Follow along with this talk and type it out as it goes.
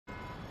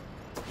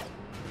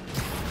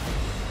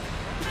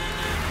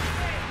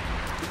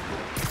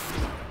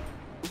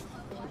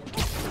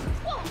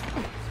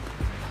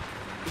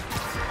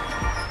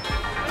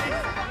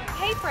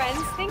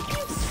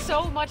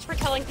so much for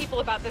telling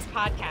people about this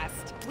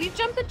podcast. We've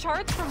jumped the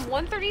charts from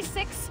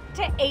 136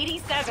 to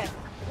 87.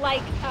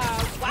 Like,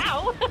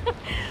 wow.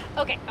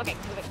 Okay.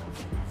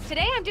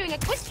 Today I'm doing a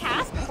quick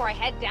task before I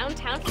head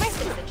downtown for my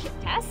citizenship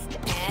test,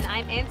 and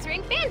I'm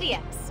answering fan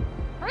DMs.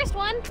 First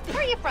one,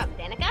 where are you from,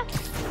 Danica?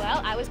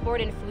 Well, I was born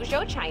in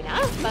Fuzhou, China,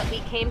 but we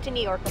came to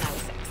New York when I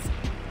was 6.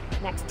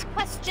 Next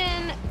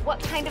question,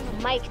 what kind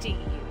of mic do you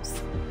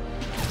use?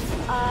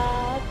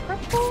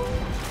 Purple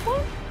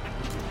one?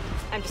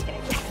 I'm just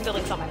kidding. I'm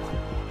building some on my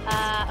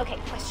one. Okay,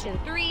 question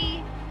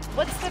 3.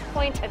 What's the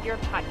point of your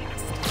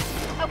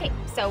podcast? Okay,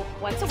 so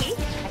once a week,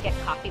 I get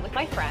coffee with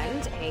my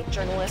friend, a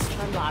journalist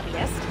turned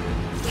lobbyist.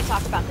 We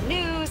talk about the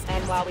news,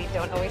 and while we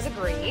don't always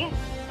agree,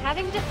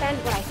 having to defend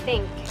what I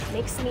think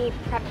makes me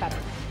prep better.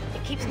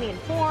 It keeps me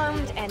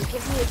informed and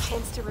gives me a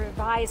chance to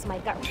revise my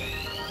gut.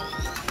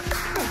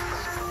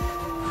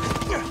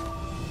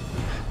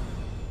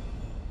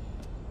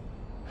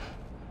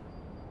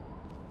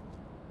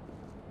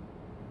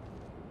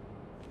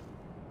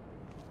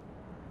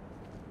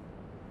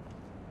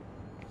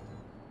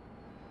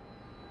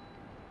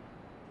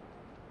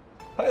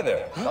 Hi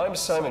there, I'm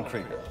Simon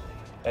Krieger,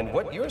 and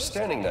what you're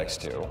standing next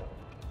to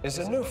is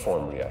a new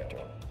form reactor.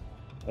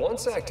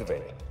 Once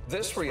activated,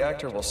 this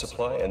reactor will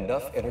supply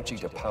enough energy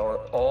to power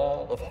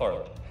all of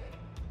Harlem.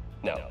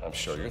 Now, I'm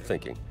sure you're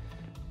thinking,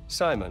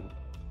 Simon,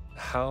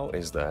 how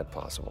is that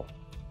possible?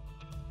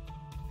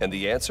 And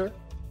the answer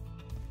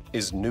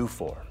is new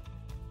form.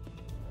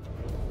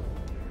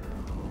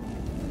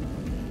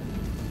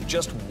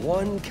 Just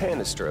one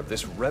canister of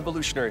this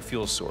revolutionary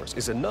fuel source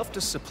is enough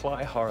to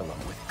supply Harlem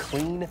with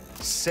clean,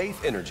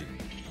 safe energy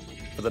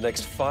for the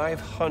next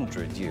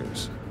 500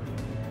 years.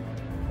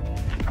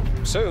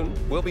 Soon,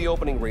 we'll be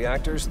opening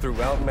reactors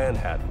throughout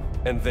Manhattan,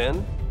 and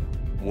then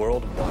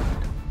worldwide.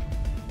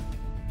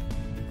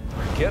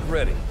 Get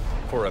ready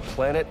for a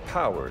planet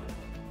powered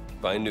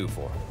by new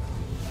form.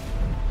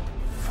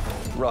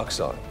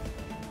 Roxanne,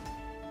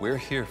 we're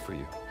here for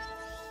you.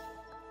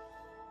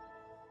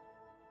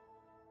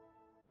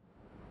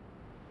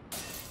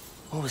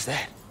 What was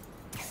that?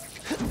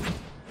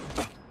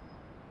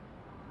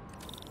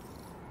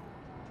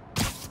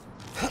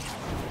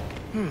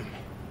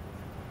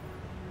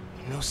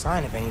 No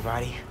sign of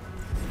anybody.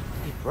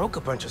 They broke a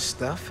bunch of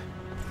stuff.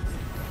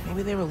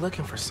 Maybe they were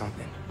looking for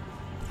something.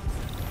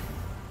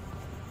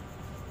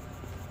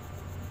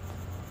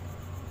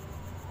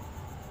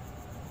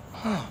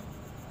 Huh.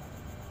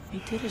 They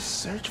did a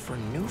search for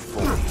new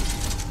form.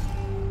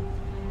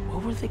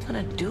 What were they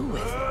gonna do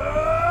with it?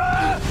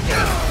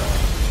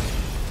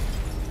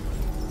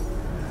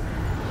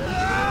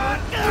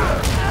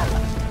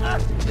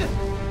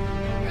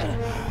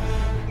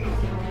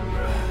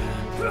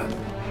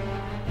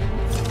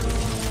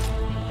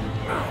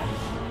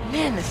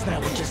 Man, this night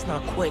will just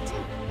not quit.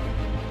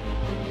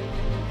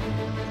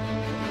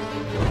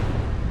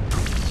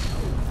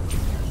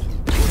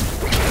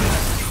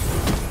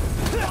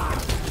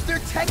 Their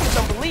tech is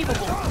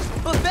unbelievable,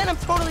 but Venom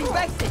totally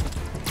wrecks it.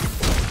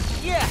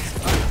 Yeah,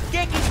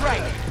 Genki's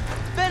right.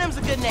 Venom's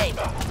a good name.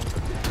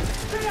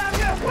 Stay out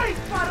here! Wait,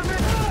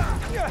 Spider-Man!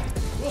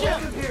 We'll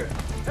hold him here.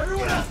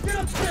 Everyone else, get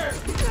upstairs!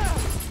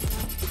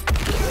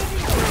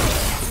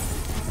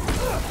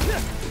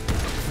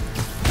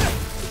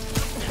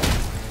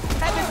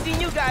 Haven't seen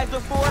you guys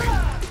before.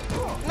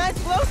 Nice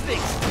glow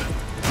sticks.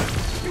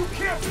 You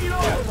can't beat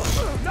all of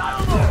them!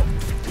 Not alone!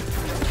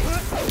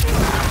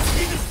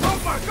 He just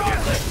broke my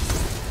gauntlet!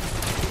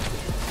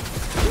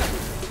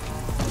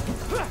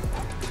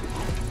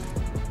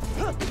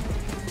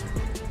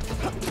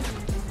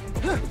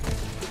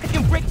 I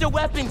can break their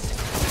weapons,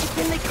 but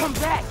then they come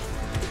back.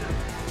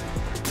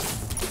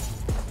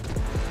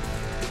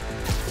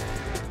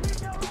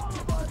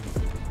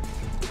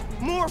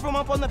 More of them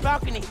up on the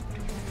balcony.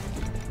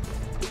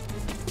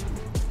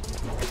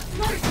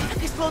 I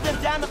can slow them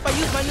down if I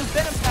use my new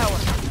Venom power.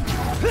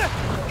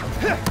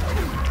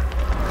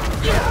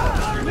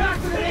 You're not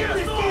gonna make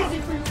this easy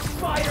for you,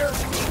 Spider!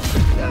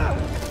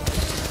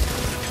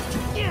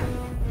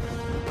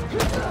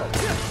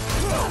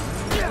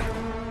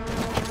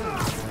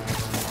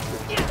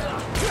 You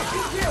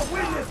can't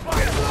win this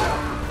fight!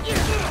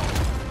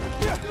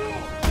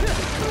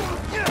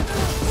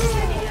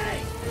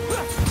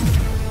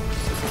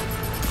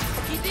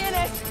 He's in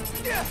it!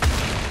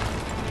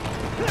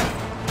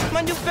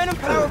 My new Venom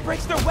power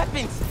breaks their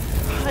weapons!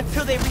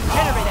 Until they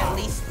regenerate, at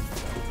least.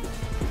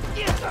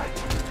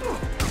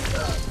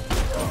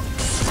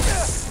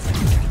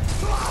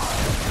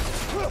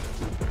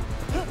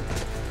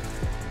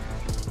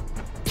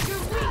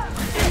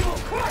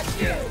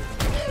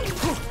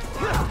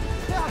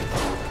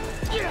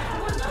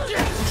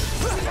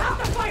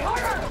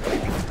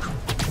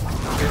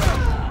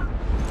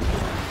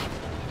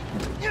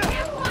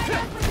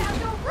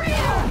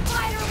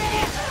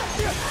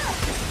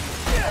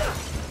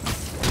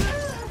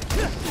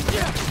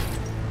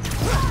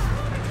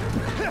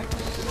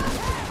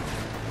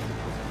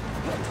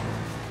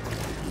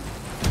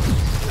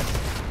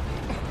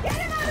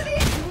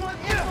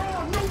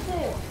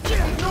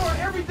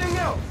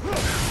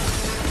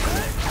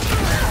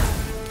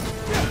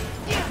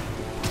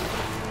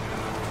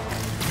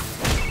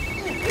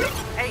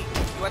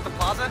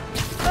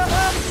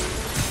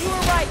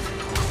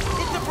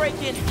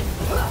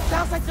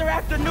 Sounds like they're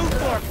after new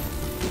form.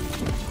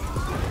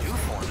 New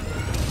form?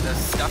 The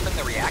stuff in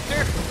the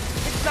reactor?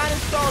 It's not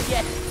installed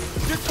yet.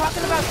 You're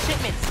talking about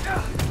shipments.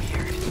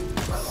 Weird.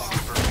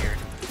 Super weird.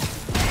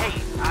 Hey,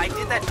 I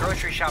did that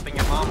grocery shopping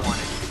your mom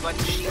wanted, but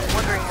she's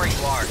wondering where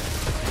you are.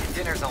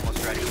 Dinner's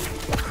almost ready.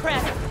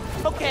 Crap.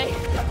 Okay,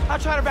 I'll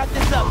try to wrap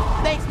this up.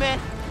 Thanks, man.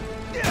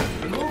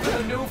 Move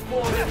the new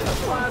form into the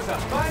plaza.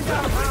 Find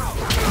out how.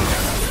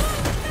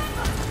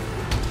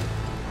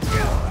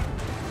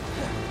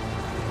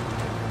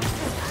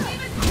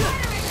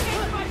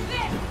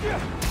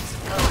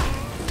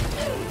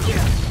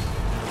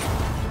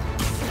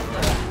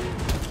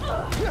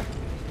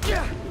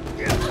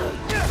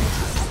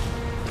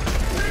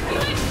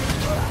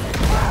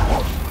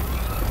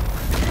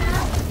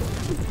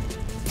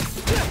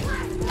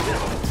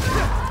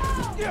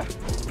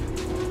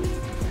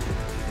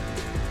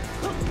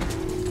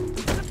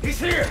 He's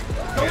here!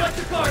 Don't let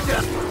the car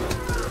down!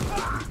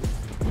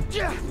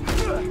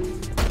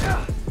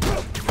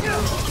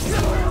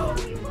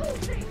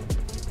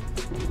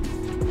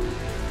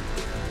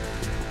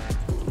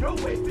 You're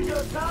wasting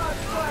your time,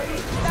 Spidey!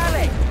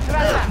 Dale,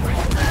 trata.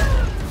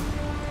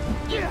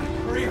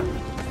 Maria,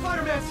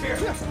 Spider-Man's here!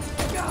 Let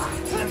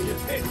me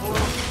just hit for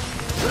him!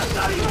 That's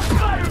not even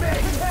Spider-Man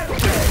can handle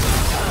this!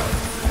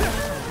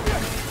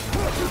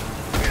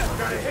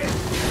 Got a hit!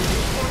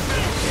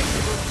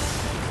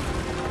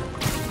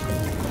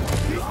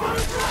 He's gonna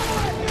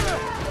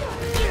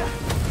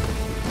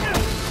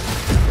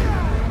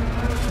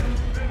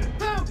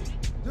Found it!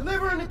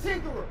 Delivering the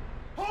Tinkerer!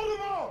 Hold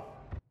him off!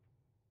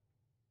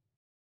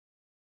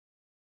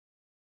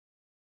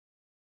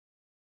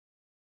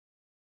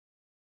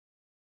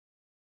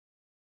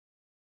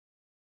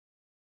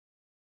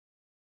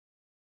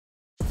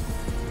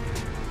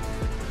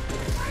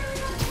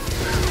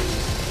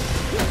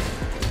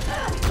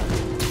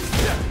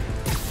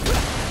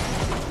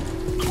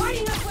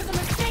 Lighting up was a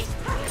mistake!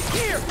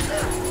 Here!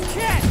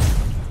 Catch!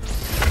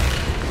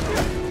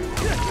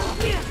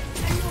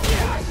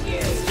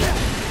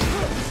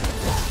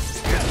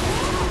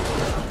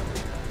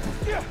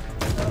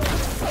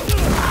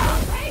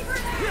 Pay for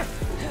that!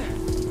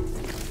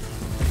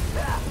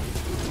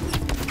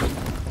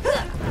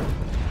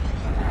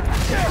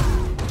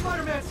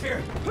 Spider-Man's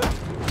here!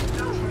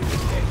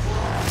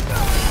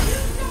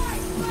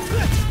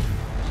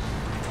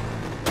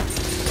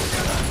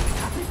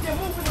 They're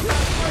moving the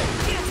right way!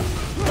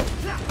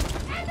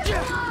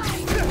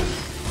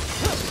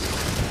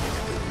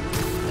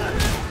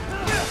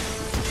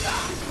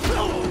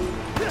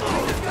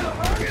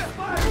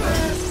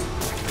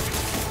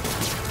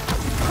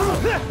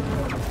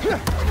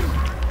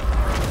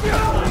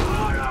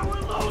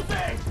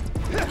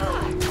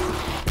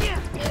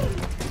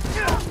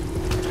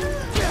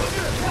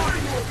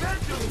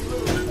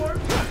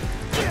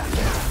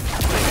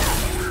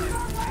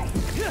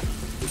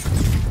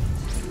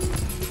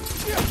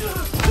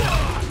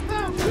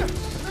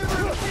 We're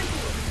losing!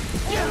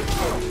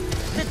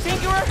 The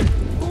Tinkerer?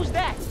 Who's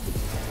that?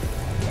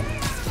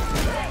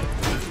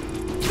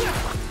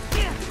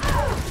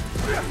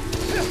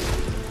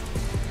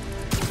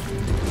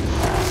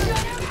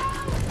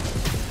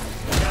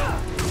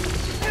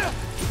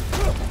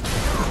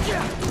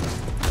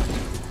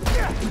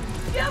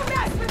 You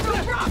mess with the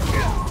rock!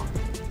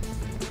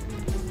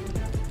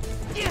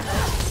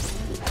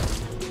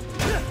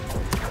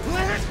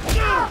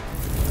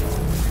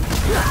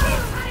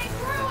 Cutting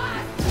through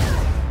us!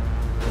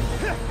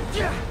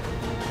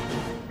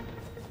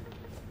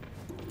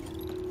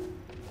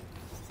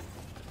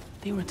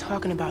 They were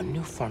talking about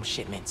new form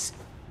shipments.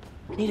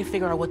 I need to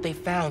figure out what they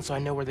found so I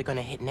know where they're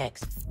gonna hit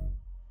next.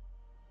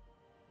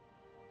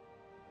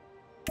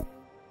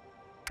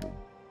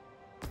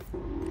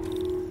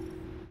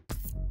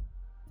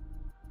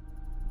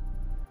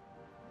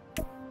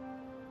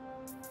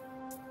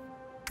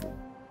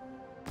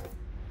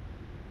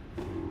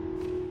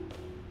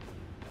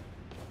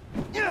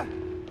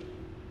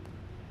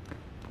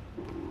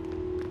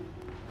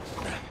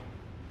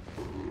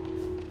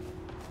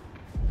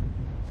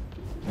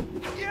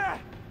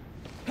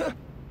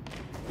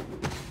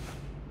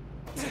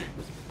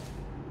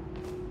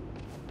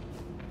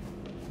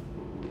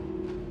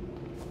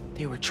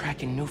 They were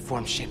tracking new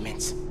form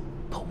shipments.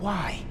 But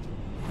why?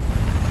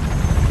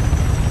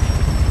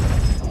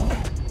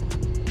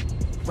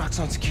 Rock's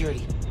on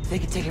security. They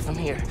can take it from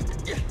here.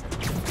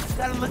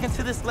 Gotta look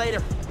into this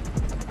later.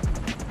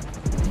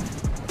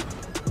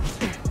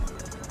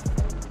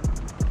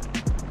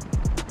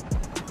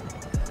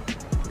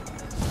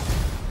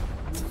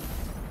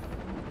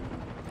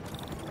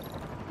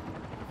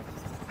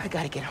 I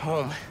gotta get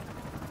home.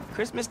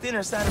 Christmas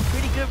dinner sounded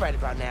pretty good right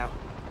about now.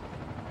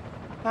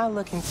 I'll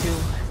look into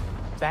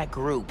that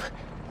group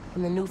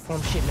and the new form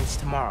shipments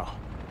tomorrow.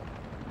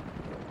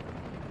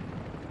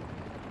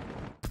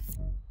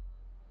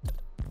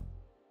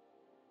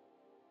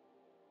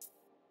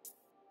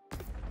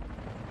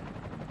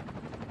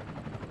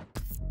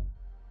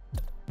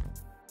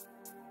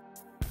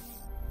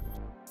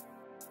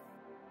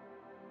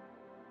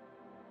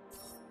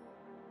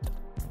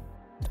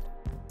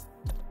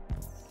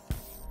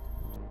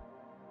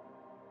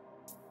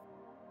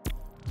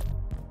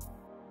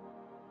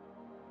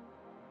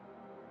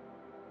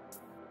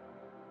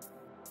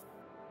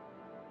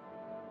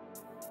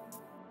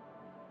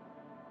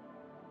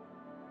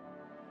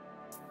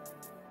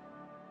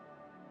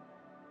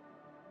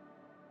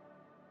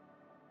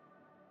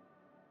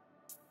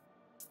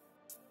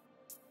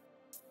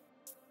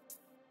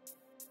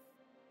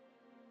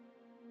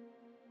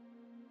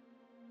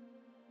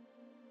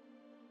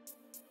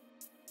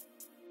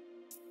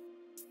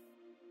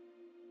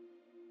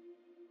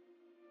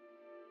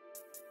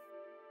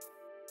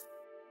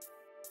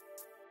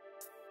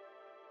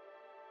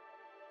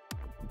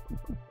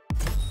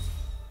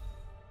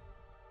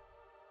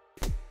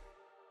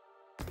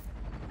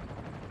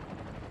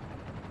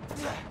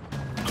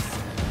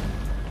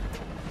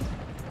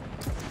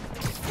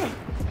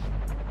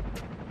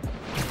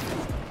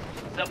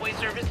 Subway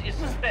service is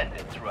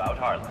suspended throughout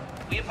Harlem.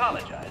 We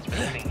apologize for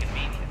this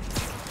inconvenience.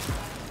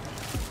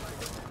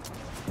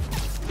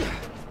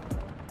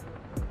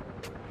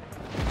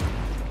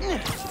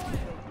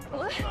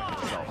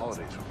 The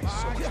holidays would be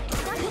so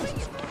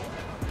much.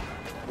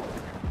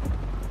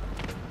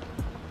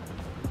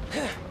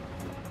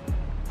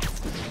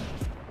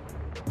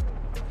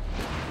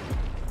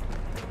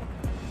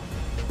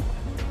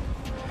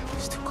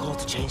 It's too cold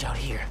to change out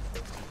here.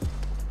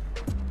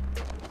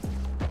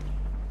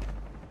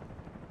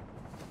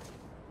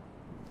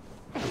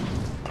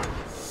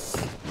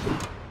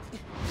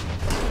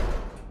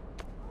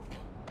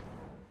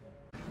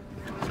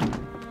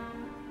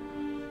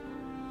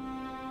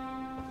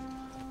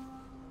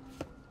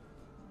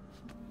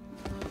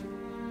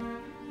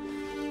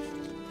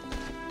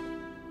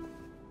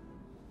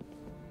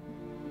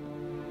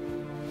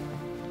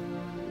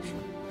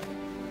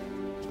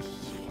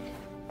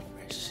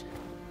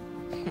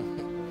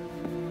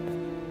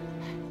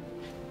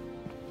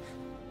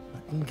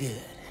 Looking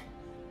good.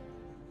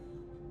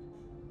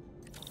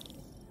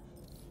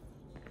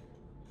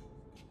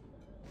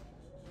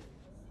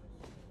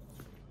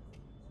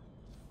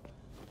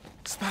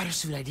 Spider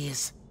suit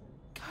ideas.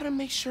 Gotta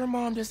make sure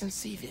Mom doesn't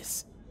see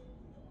this.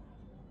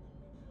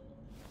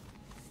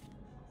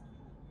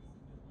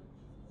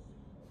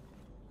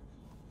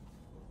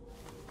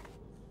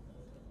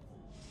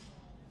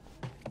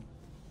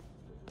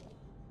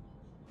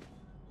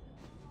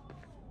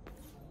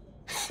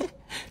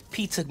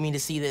 Pete took me to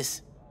see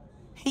this.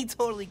 He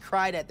totally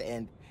cried at the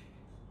end.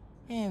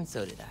 And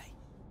so did I.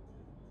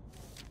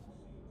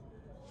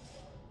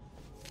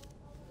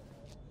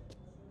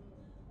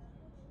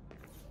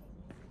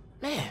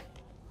 Man,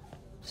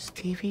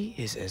 Stevie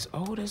is as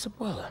old as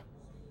Abuela.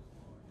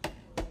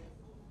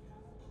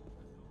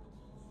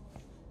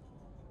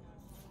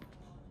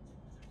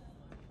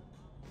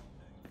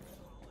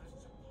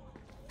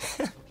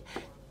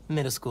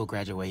 Middle school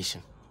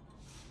graduation.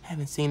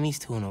 Haven't seen these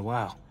two in a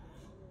while.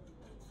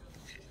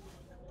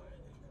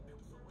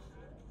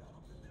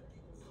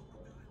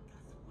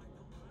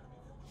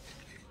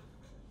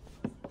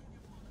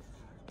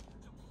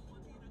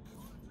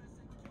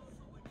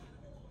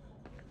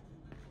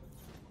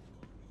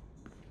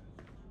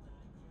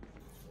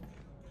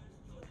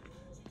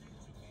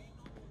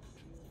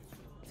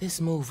 This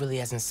move really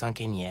hasn't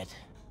sunk in yet.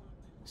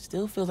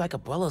 Still feels like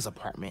Abuela's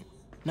apartment,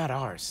 not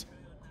ours.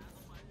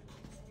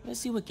 Let's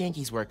see what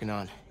Genki's working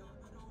on.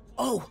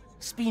 Oh,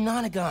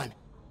 Speenonagon!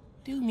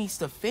 Dude needs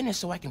to finish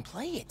so I can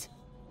play it.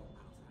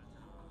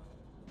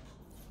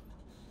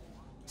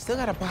 Still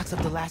gotta box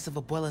up the last of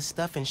Abuela's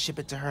stuff and ship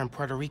it to her in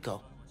Puerto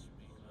Rico.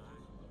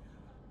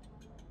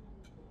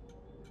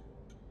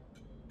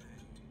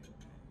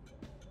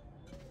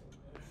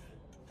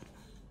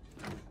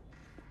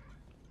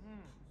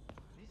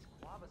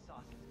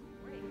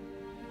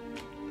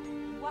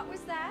 What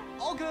was that?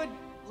 All good.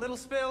 Little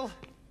spill.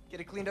 Get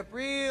it cleaned up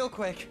real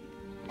quick.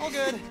 All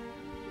good.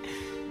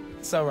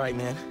 It's all right,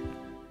 man.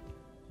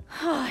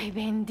 Ay,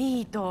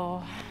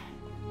 bendito.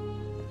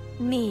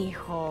 Mi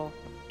hijo.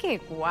 Qué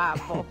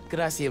guapo.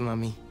 Gracias,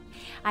 mami.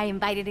 I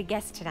invited a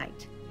guest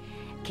tonight.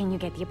 Can you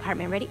get the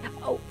apartment ready?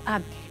 Oh,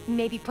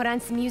 maybe put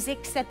on some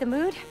music, set the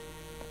mood?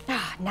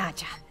 Ah,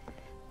 Naja.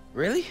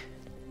 Really?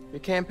 Your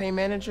campaign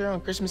manager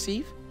on Christmas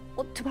Eve?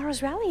 Well,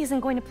 tomorrow's rally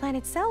isn't going to plan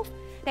itself.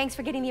 Thanks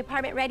for getting the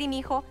apartment ready,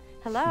 mijo.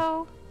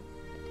 Hello?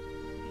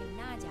 Hey,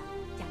 Naja,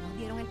 ¿ya nos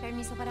dieron el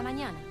permiso para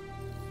mañana?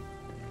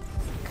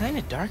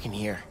 Kinda dark in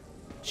here.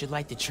 Should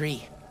light the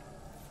tree.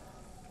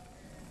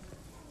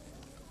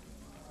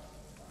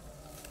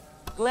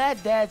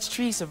 Glad Dad's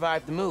tree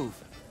survived the move.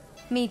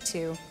 Me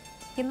too.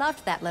 He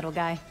loved that little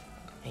guy.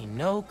 Ain't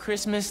no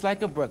Christmas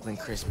like a Brooklyn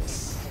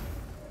Christmas.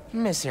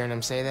 Miss hearing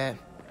him say that.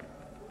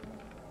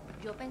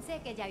 Yo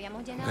pensé que ya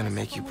habíamos llenado I'm gonna esa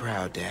make you comunidad.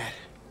 proud, Dad.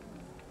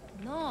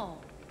 No.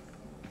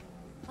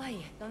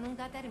 Ay, esto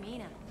nunca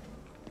termina.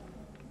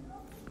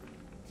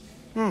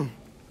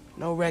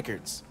 No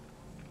records.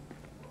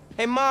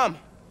 Hey, Mom!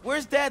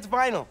 Where's Dad's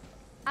vinyl?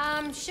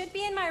 Should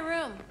be in my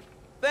room.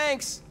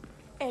 Thanks!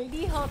 ¿Él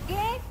dijo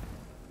qué?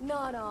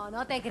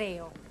 No te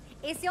creo.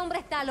 Ese hombre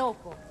está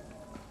loco.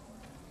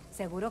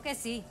 Seguro que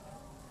sí.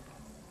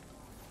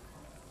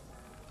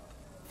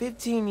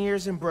 15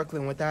 years in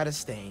Brooklyn without a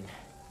stain.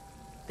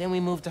 Then we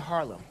moved to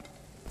Harlem.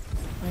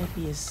 Might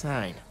be a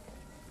sign.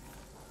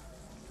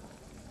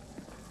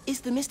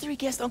 Is the mystery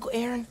guest Uncle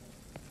Aaron?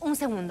 Un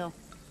segundo.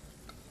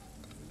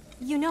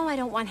 You know I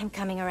don't want him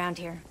coming around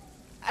here.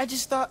 I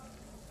just thought...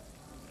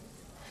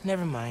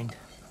 Never mind.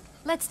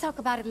 Let's talk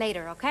about it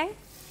later, okay?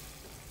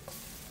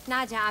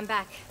 Naja, I'm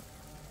back.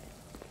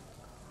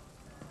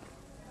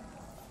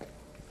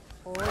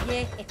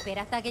 Oye,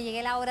 espera hasta que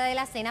llegue la hora de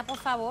la cena, por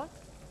favor.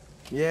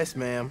 Yes,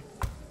 ma'am.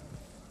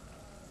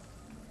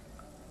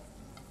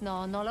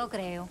 No lo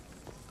creo.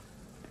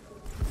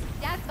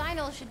 Dad's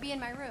vinyl should be in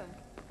my room.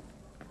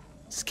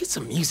 Let's get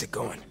some music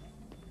going.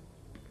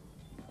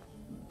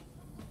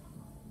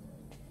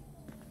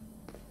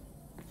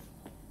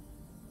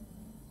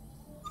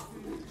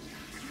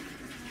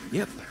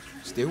 Yep,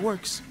 still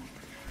works.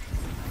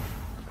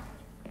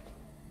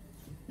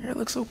 Hair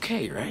looks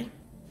okay, right?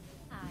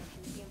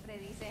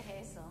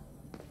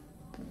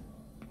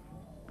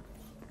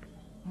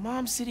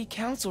 Mom's city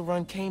council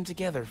run came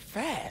together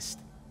fast.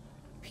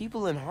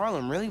 People in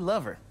Harlem really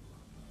love her.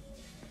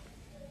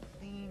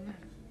 Clean,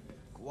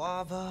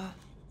 guava,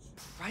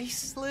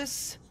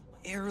 priceless,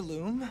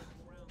 heirloom.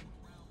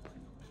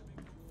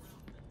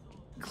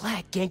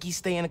 Glad Genki's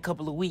staying a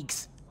couple of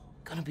weeks.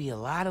 Gonna be a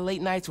lot of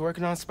late nights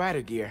working on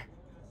spider gear.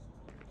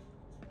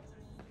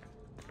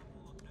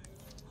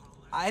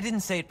 I didn't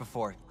say it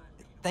before.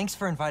 Thanks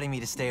for inviting me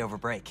to stay over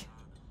break.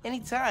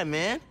 Anytime,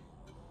 man.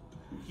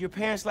 Your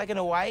parents like in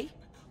Hawaii?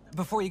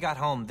 Before you got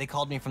home, they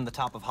called me from the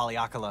top of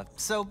Haleakala,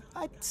 so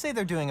I'd say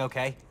they're doing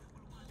okay.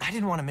 I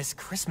didn't want to miss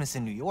Christmas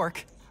in New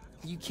York.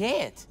 You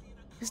can't.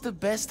 It's the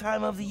best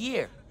time of the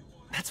year.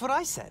 That's what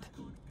I said.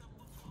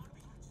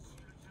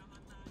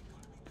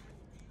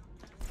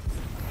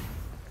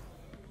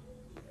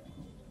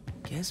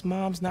 Guess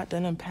Mom's not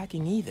done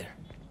unpacking either.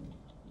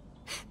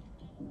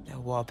 That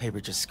wallpaper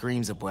just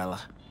screams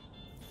Abuela.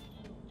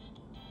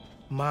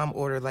 Mom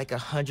ordered like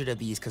 100 of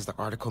these because the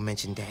article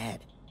mentioned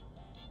Dad.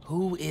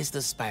 Who is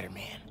the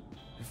Spider-Man?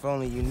 If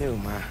only you knew,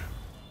 Ma.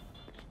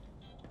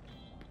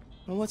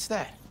 Well, what's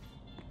that?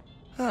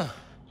 Huh.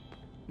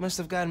 Must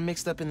have gotten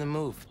mixed up in the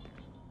move.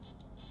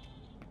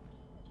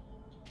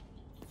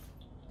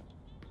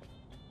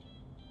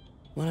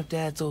 One of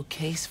Dad's old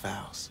case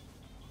files.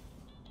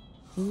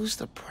 Who's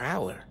the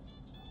Prowler?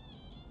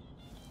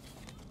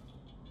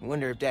 I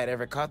wonder if Dad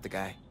ever caught the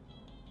guy.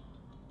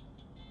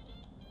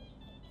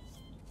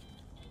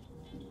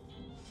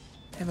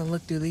 Haven't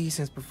looked through these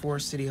since before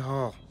City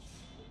Hall.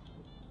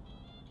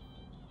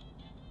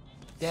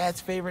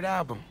 Dad's favorite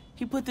album.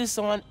 He put this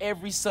on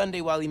every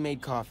Sunday while he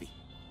made coffee.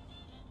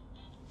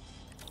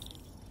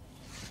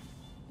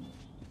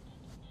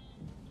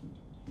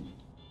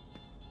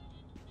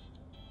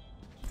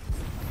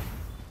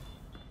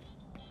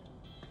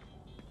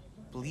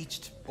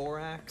 Bleached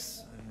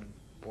borax,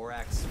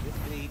 borax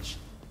with bleach.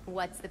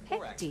 What's the pick,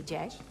 Borax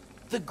DJ? bleach.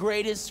 The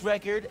greatest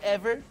record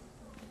ever.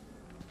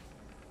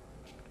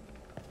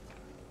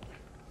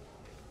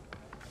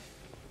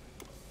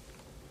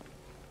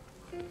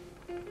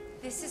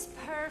 This is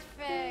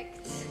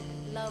perfect.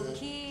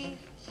 Low-key,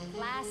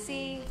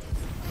 classy.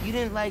 You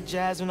didn't like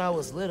jazz when I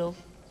was little.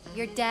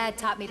 Your dad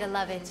taught me to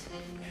love it.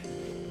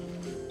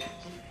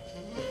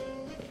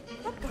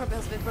 That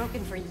doorbell's been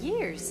broken for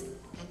years.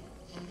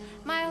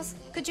 Miles,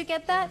 could you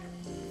get that?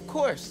 Of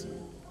course.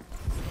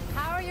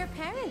 How are your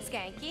parents,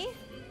 Genki?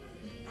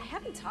 I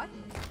haven't talked.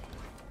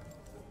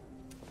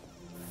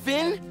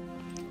 Finn?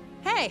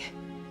 Hey!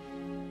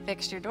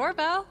 Fixed your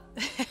doorbell.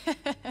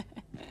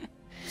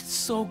 It's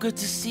so good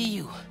to see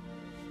you.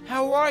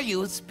 How are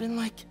you? It's been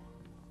like...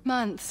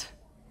 Months.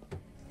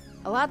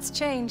 A lot's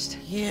changed.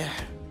 Yeah,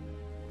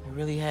 it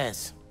really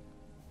has.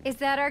 Is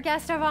that our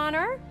guest of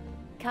honor?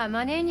 Come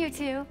on in, you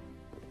two.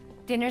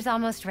 Dinner's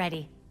almost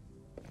ready.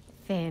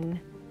 Finn,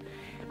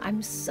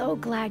 I'm so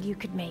glad you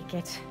could make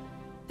it.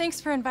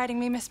 Thanks for inviting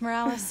me, Miss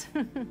Morales.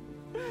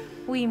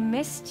 We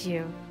missed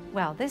you.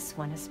 Well, this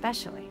one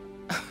especially.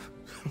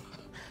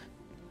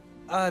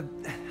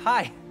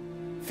 Hi.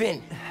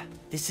 Finn,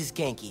 this is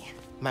Genki,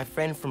 my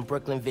friend from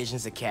Brooklyn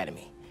Visions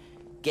Academy.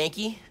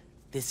 Genki,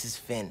 this is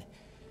Finn,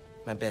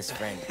 my best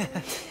friend.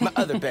 My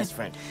other best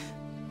friend.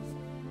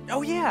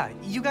 Oh yeah,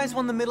 you guys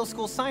won the middle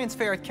school science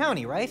fair at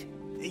County, right?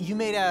 You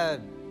made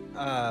a,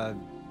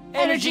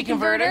 Energy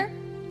converter?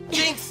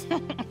 Jinx!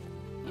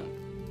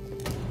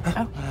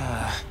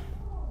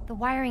 The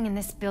wiring in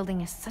this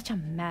building is such a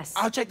mess.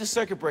 I'll check the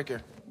circuit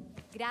breaker.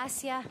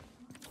 Gracias.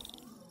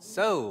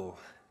 So,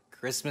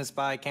 Christmas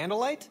by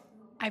candlelight?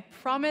 I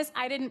promise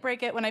I didn't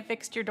break it when I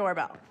fixed your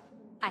doorbell.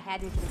 I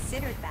hadn't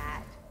considered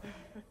that.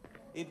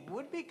 It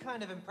would be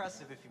kind of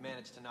impressive if you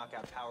managed to knock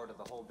out power to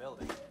the whole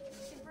building.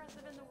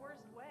 Impressive in the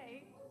worst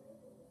way.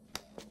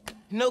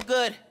 No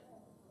good.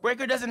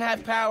 Breaker doesn't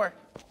have power.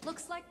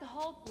 Looks like the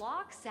whole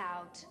block's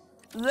out.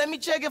 Let me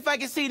check if I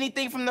can see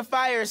anything from the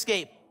fire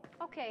escape.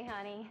 Okay,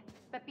 honey,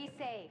 but be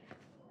safe.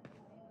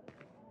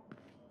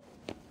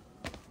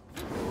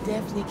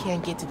 Definitely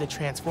can't get to the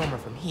transformer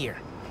from here.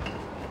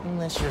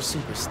 Unless you're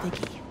super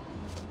sticky.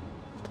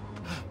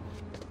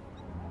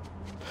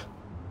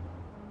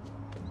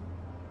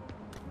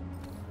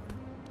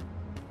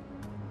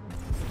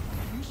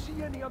 You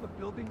see any other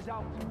buildings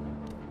out?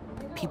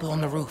 People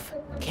on the roof.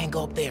 Can't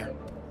go up there.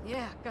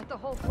 Yeah, got the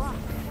whole block.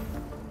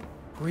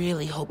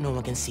 Really hope no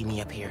one can see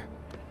me up here.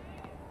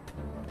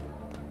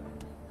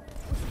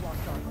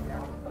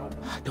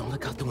 Don't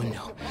look out the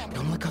window.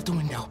 Don't look out the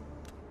window.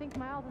 Think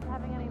Miles is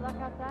having any luck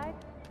outside?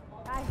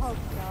 I hope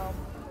so.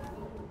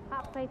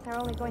 Hot plates are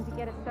only going to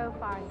get us so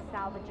far in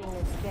salvaging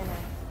this dinner.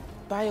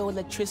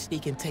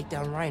 Bioelectricity can take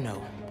down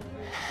Rhino.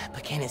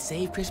 But can it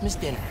save Christmas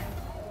dinner?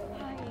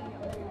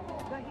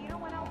 The heater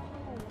went out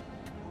too.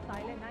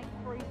 Silent night,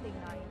 freezing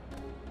night.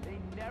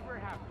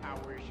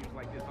 wear shoes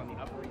like this on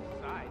the Upper East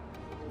Side,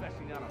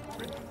 especially not on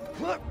Christmas.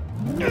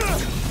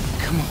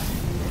 Come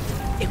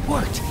on. It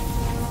worked.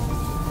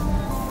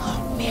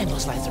 Oh, man,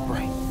 those lights are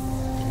bright.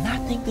 Did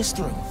not think this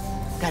through.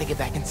 Gotta get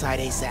back inside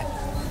ASAP.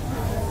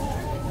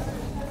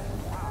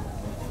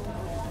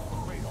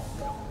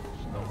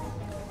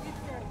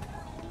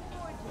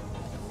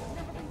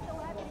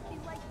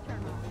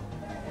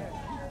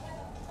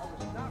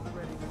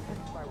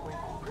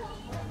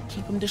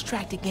 Keep him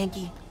distracted,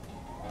 Genki.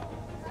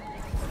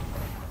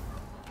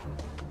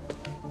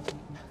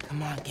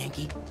 Come on,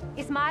 Genki.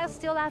 Is Miles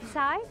still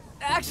outside?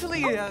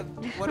 Actually,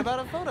 what about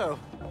a photo?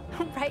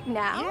 Right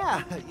now?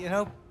 Yeah, you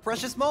know,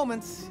 precious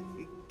moments.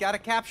 You gotta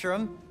capture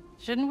them.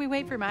 Shouldn't we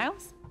wait for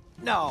Miles?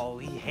 No,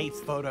 he hates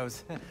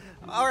photos.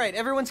 All right,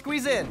 everyone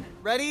squeeze in.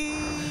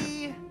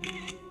 Ready?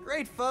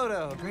 Great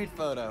photo, great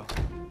photo.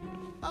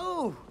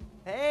 Oh,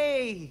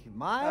 hey,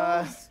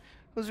 Miles.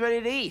 Who's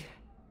ready to eat?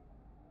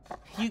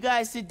 You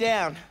guys sit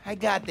down. I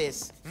got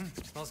this.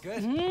 Smells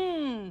good.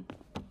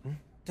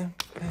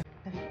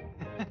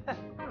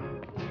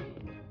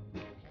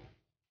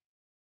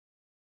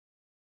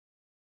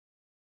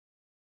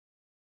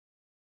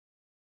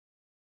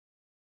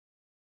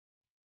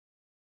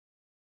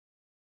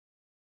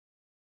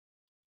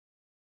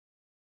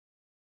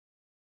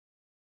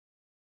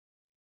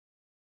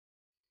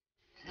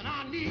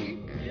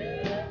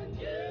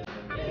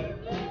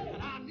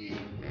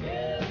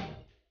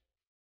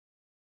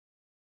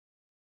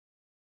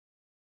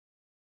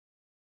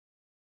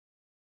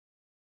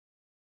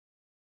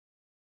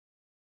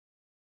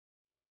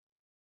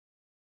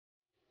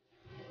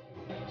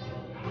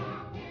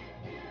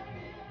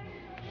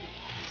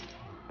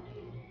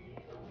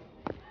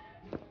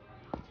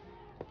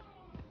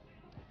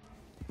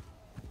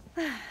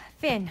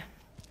 Finn,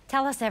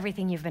 tell us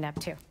everything you've been up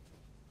to.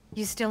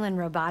 You still in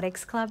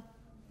robotics club?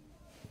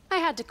 I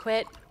had to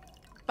quit,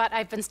 but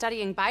I've been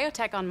studying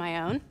biotech on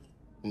my own.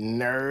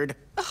 Nerd.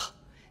 Ugh,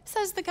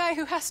 says the guy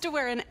who has to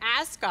wear an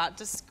ascot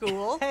to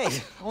school.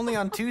 Hey, only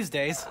on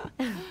Tuesdays.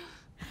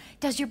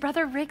 Does your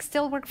brother Rick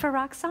still work for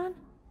Roxxon?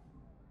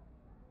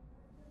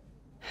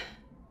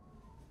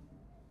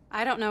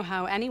 I don't know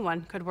how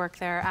anyone could work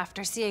there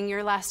after seeing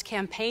your last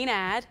campaign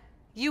ad.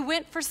 You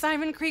went for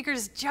Simon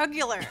Krieger's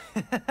jugular.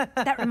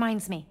 That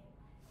reminds me.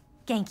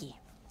 Genki,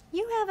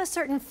 you have a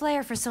certain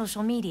flair for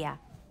social media.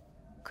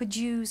 Could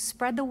you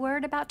spread the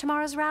word about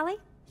tomorrow's rally?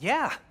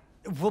 Yeah,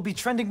 we'll be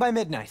trending by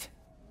midnight.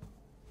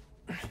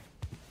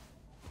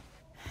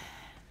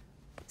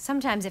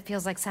 Sometimes it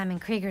feels like Simon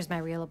Krieger's my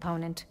real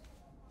opponent.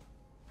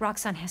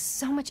 Roxxon has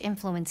so much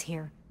influence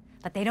here,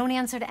 but they don't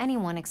answer to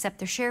anyone except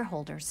their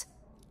shareholders.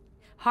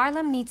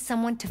 Harlem needs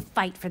someone to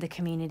fight for the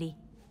community.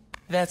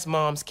 That's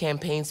Mom's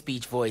campaign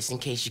speech voice, in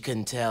case you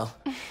couldn't tell.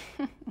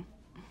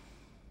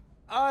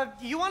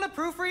 You want to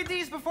proofread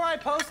these before I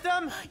post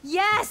them?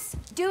 Yes!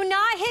 Do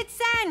not hit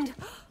send!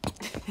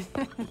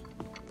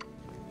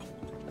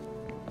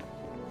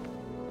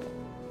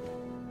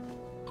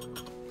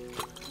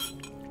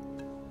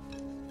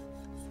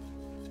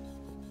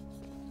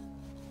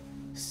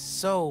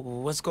 So,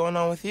 what's going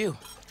on with you?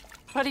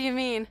 What do you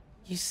mean?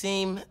 You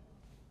seem...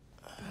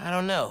 I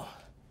don't know.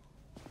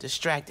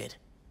 Distracted.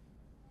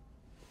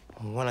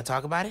 Want to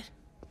talk about it?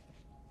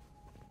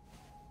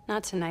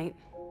 Not tonight.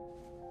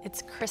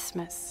 It's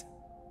Christmas.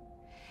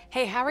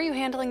 Hey, how are you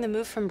handling the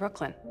move from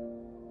Brooklyn?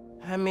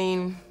 I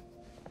mean,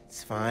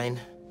 it's fine.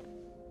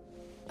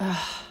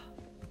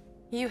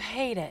 You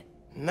hate it.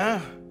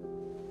 Nah.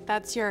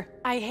 That's your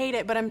I hate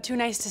it, but I'm too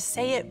nice to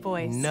say it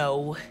voice.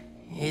 No,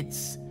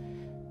 it's...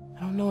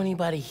 I don't know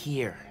anybody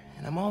here,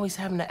 and I'm always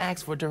having to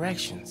ask for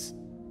directions.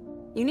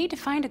 You need to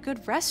find a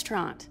good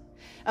restaurant.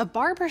 A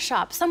barber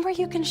shop, somewhere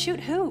you can shoot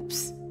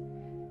hoops.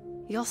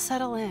 You'll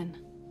settle in.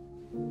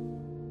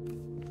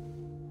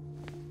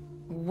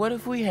 What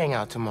if we hang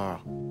out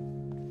tomorrow?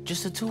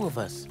 Just the two of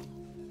us.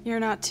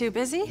 You're not too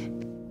busy?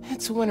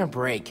 It's winter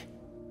break.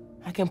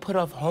 I can put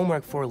off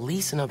homework for at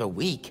least another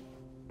week.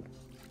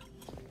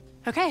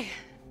 Okay,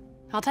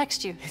 I'll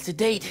text you. It's a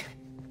date.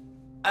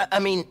 I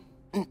mean,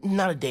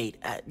 not a date.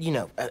 You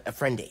know, a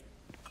friend date.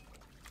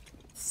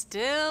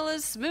 Still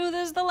as smooth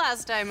as the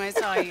last time I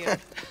saw you.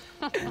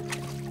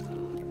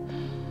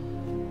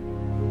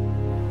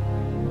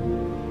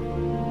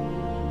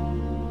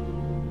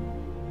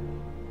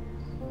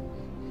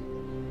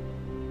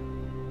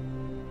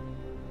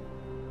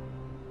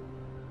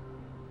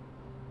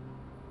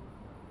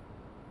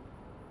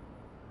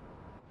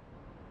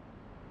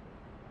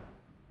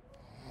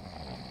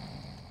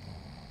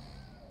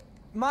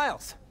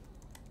 Miles,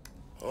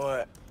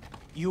 What?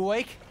 you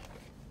awake?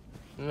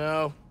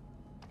 No.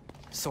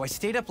 So I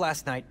stayed up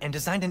last night and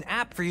designed an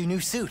app for your new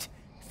suit.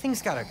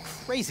 Thing's got a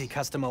crazy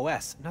custom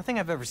OS, nothing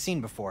I've ever seen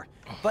before.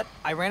 But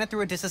I ran it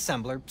through a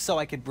disassembler so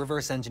I could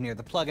reverse engineer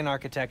the plugin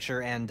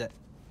architecture and...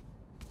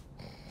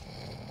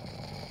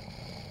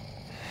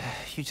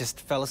 You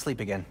just fell asleep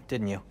again,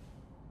 didn't you?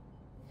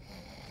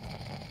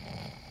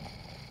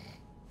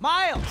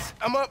 Miles!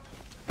 I'm up.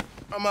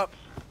 I'm up.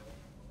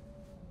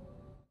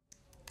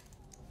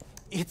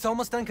 It's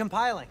almost done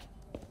compiling.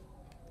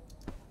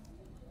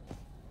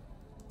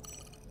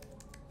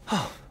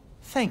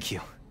 Thank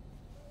you.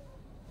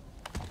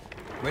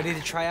 Ready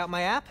to try out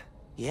my app?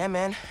 Yeah,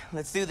 man.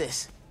 Let's do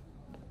this.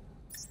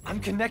 I'm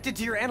connected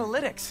to your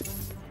analytics.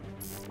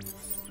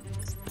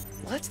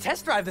 Let's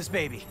test drive this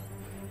baby.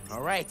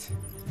 All right.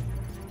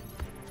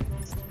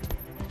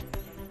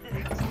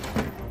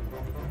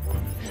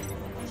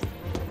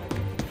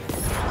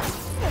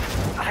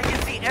 I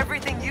can see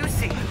everything you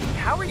see.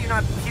 How are you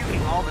not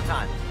puking all the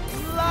time?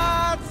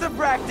 Lots of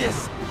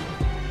practice.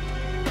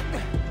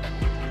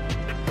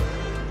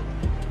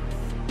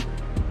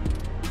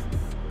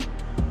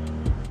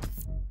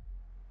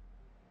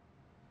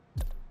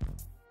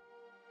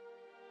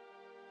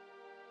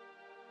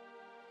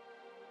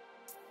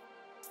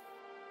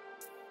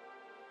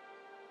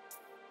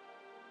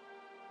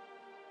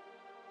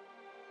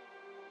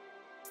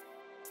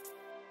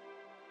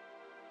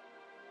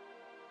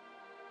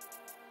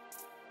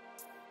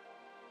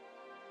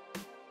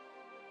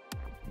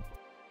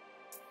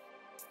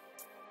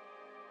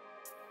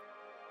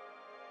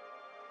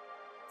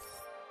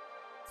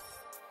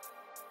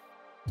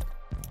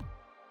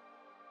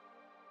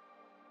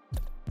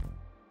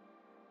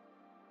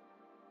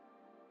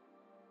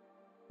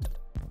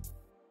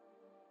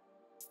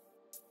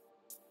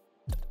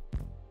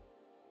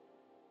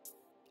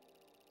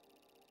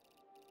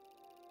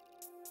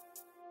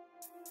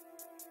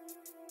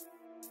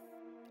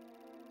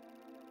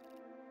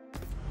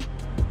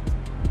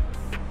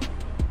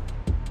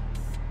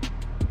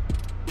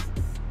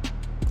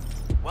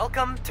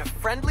 Welcome to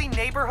Friendly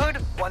Neighborhood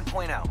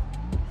 1.0.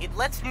 It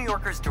lets New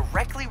Yorkers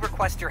directly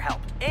request your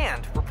help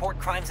and report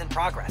crimes in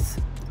progress.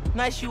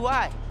 Nice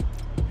UI.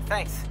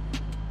 Thanks.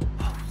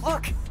 Oh,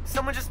 look!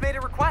 Someone just made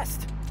a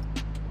request.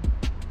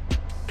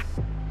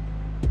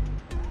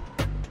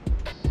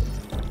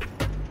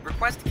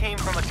 Request came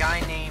from a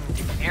guy named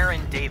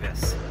Aaron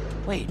Davis.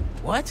 Wait,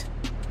 what?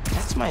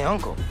 That's my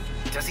uncle.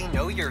 Does he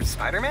know you're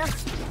Spider-Man?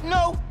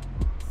 No!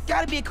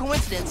 Gotta be a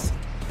coincidence.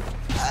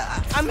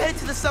 I'm headed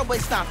to the subway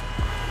stop.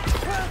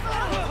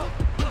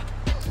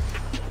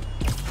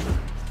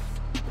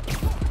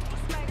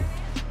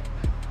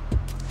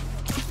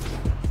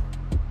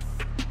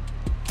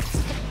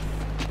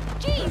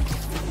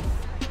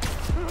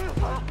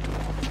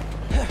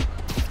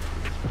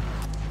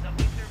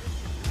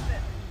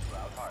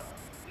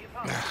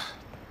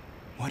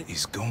 What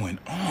is going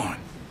on?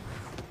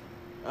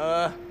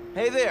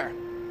 Hey there.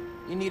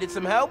 You needed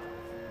some help?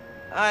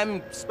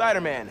 I'm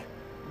Spider-Man,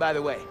 by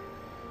the way.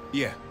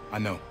 Yeah, I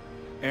know.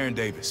 Aaron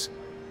Davis.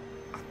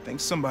 I think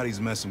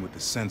somebody's messing with the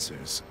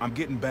sensors. I'm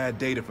getting bad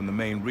data from the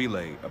main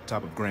relay up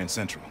top of Grand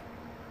Central.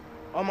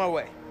 On my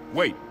way.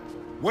 Wait!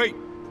 Wait!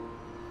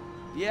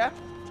 Yeah?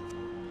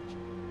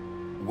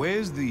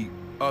 Where's the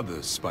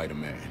other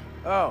Spider-Man?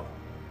 Oh,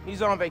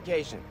 he's on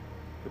vacation.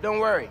 But don't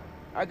worry,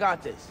 I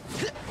got this.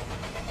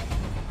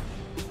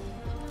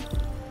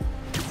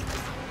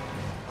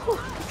 Whew,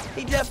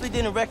 he definitely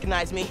didn't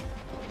recognize me.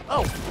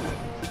 Oh,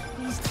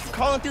 he's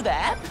calling through the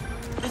app?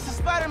 This is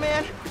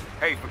Spider-Man.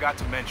 Hey, forgot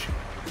to mention.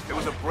 There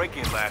was a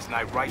break-in last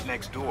night right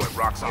next door at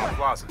Roxanne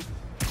Plaza.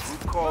 A group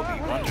called the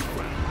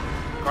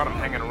Underground. Caught him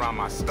hanging around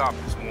my stop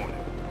this morning.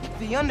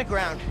 The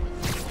Underground.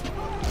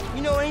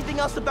 You know anything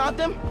else about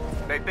them?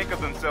 They think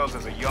of themselves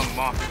as a young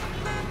mafia.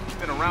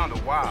 Been around a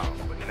while,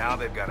 but now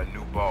they've got a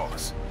new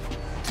boss.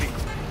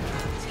 Tinkerer.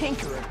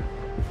 Tinkerer.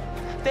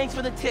 Thanks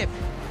for the tip.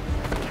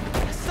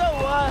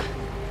 So,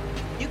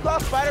 you call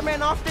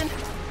Spider-Man often?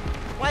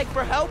 Like,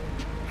 for help?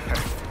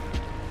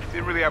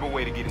 Didn't really have a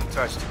way to get in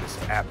touch to this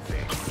app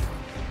thing.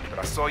 But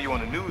I saw you on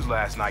the news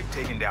last night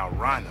taking down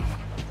Rhino.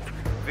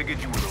 Figured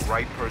you were the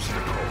right person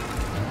to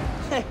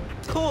call.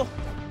 Cool.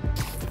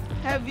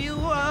 Have you,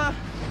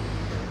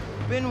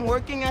 been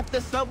working at the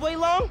subway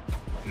long?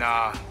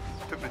 Nah,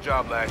 took the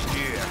job last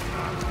year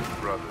after my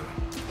brother.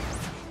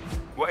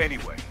 Well,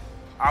 anyway,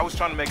 I was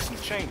trying to make some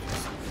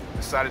changes.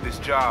 Decided this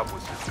job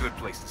was a good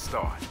place to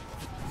start.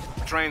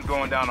 The train's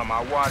going down on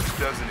my watch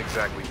doesn't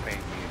exactly paint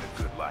me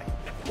in a good light.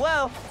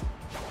 Well,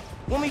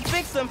 when we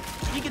fix them,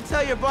 you can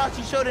tell your boss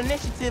you showed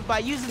initiative by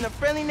using the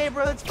Friendly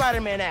Neighborhood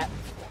Spider-Man app.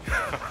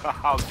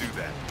 I'll do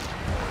that.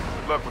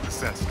 Good luck with the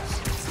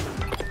sensors.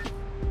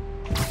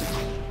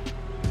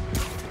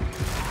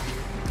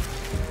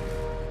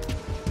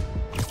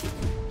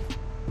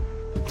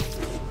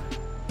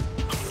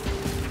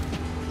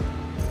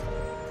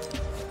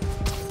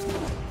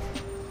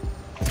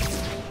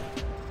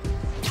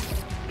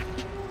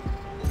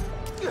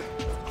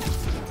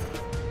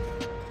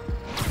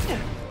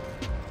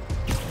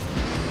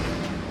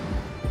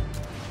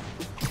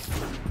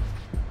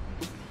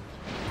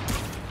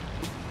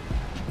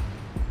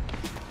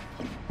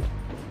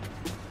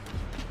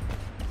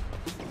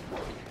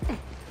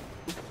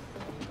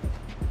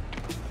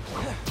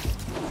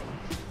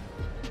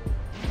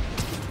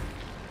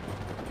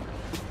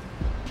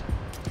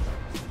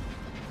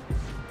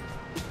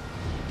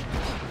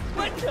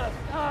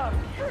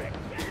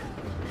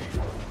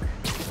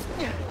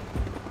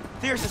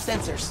 There's the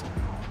sensors.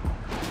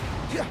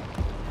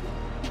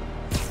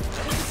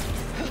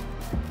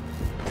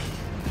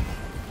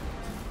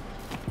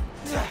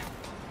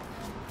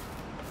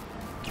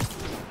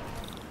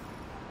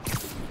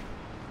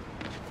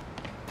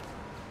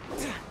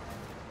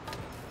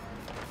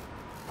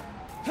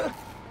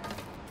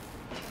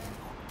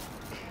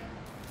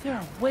 There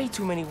are way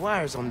too many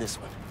wires on this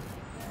one.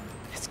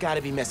 It's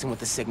gotta be messing with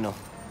the signal.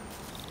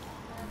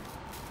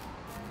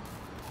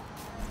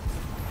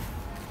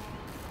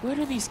 Where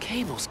do these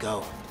cables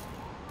go?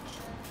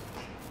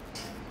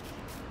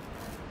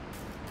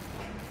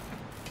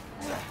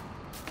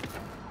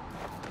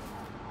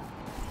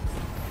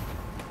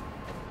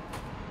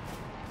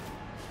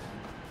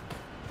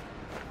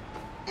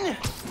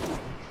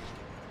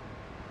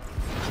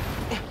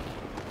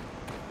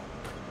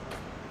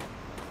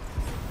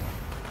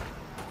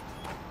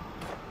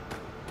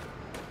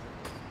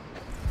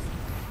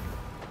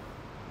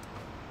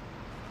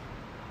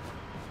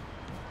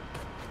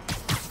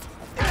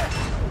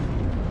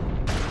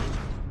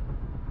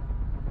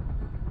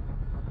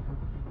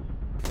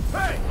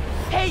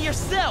 Hey,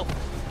 yourself!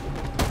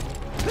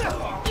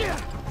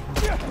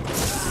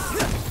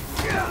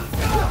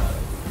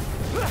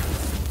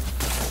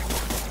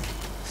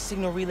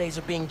 Signal relays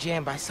are being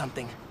jammed by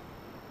something.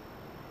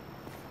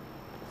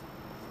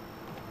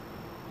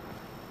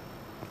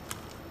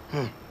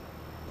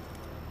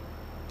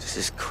 This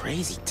is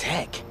crazy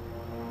tech.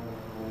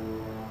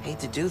 Hate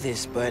to do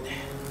this, but...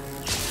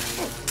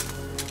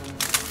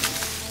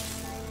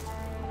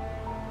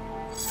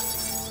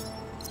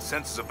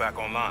 Sensors are back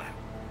online.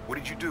 What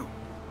did you do?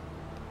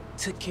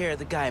 Took care of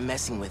the guy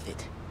messing with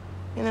it.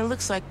 And it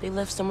looks like they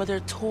left some of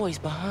their toys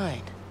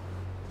behind.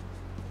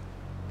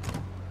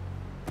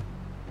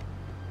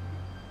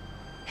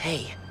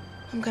 Hey,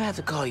 I'm gonna have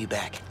to call you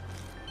back.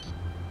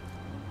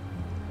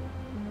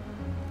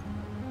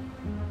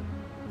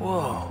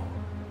 Whoa.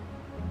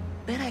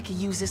 Bet I could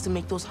use this to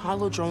make those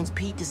hollow drones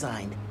Pete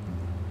designed.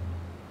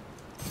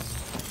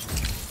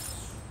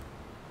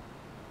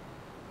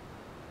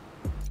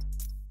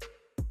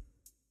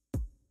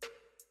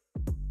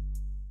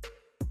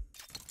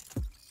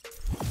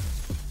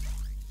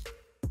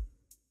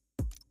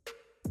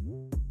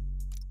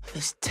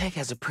 This tech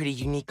has a pretty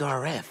unique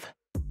RF.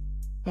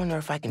 Wonder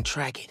if I can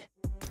track it.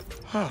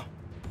 Huh.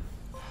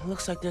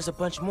 Looks like there's a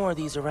bunch more of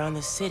these around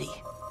the city.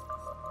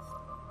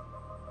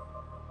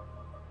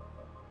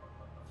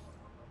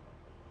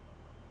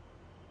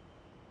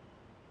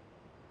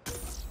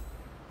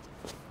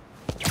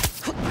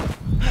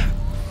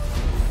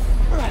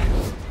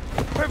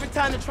 Perfect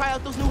time to try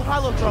out those new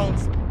hollow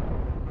drones.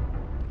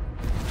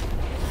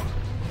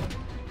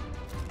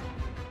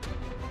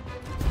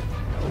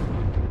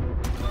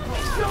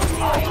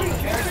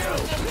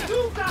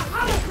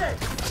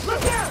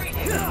 Look out!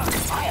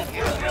 I am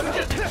here.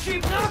 Just a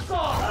cheap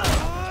knockoff!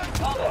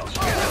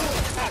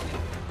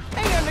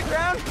 Hey,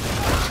 Underground!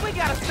 We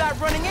gotta stop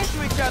running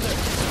into each other!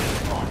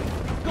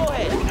 Go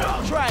ahead,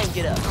 try and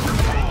get up.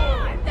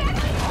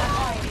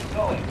 I keep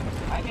going.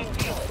 I can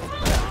feel it.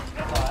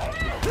 Goodbye.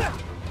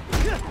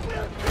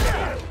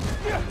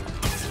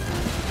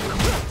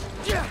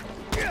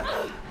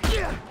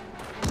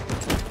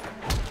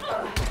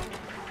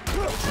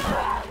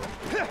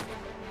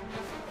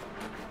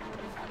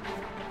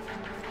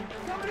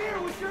 Come here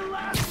with your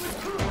last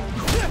recruit!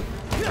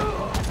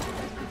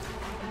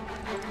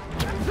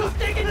 Who's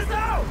taking us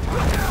out?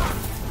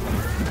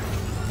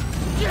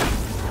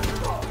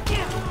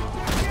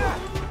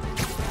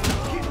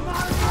 Keep him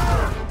out of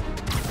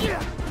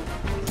here!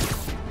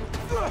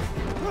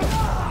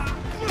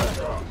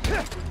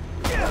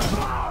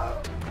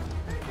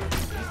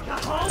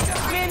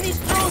 Man, these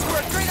drones were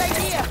a great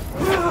idea!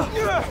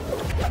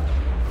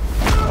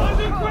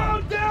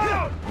 Underground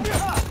down!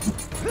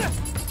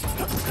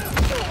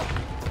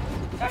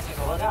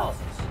 Technical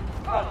analysis.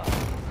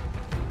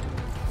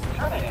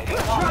 Terminating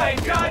Try,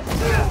 guys!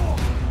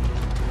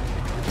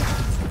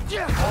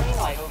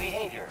 unreliable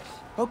behaviors.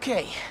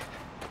 Okay.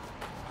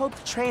 Hope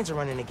the trains are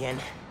running again.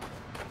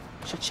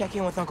 Should check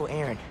in with Uncle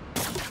Aaron.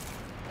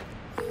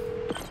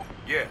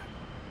 Yeah,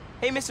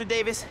 Hey, Mr.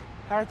 Davis.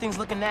 How are things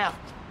looking now?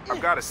 I've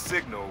got a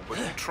signal, but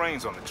no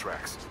trains on the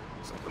tracks.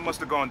 Something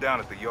must have gone down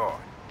at the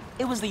yard.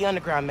 It was the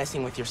Underground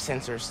messing with your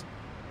sensors.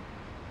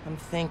 I'm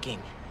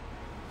thinking.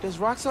 Does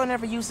Roxxon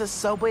ever use the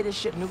subway to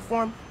ship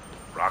Nuform?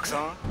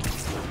 Roxxon?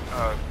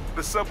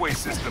 The subway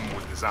system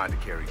was designed to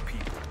carry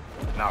people,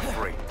 not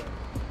freight.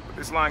 But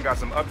this line got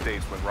some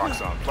updates when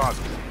Roxxon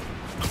Plaza was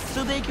in.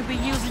 So they could be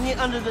using it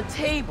under the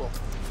table.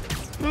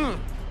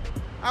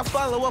 I'll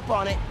follow up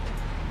on it.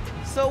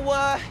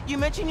 So, you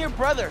mentioned your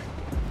brother.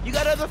 You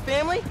got other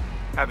family?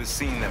 Haven't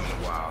seen them in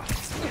a while.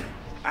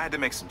 I had to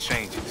make some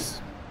changes,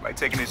 like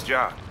taking his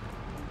job.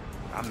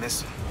 I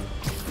miss him,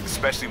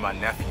 especially my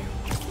nephew.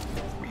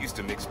 We used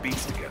to mix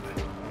beats together.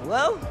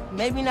 Well,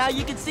 maybe now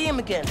you can see him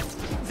again.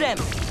 Zem,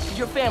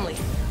 your family.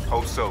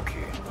 Hope so,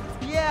 kid.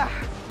 Yeah.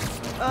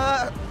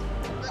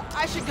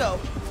 I should go.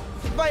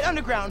 Bye,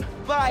 Underground.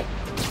 Bye.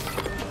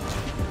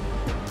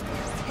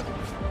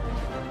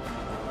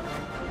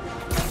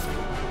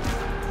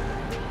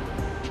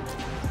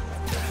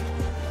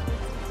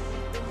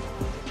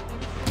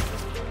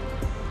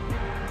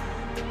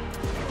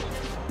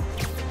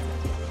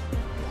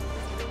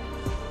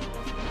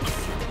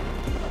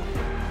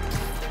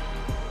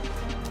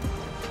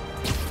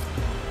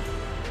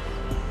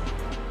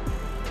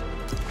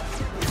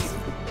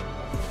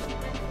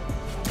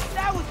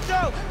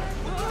 go!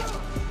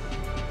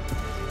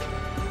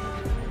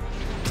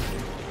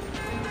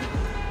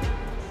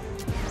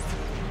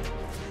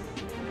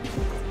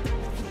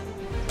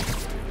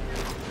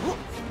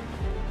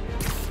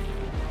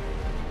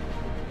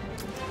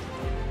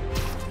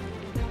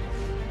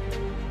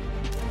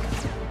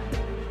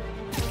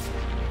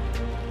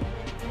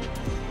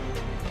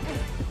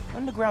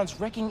 Underground's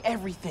wrecking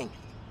everything.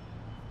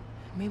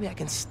 Maybe I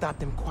can stop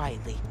them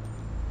quietly.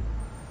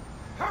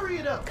 Hurry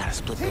it up! Gotta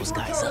split Take those what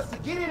guys tells up. us to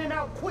get in and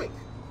out quick.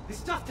 This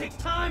stuff takes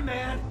time,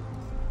 man.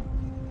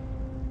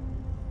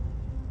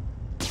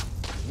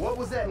 What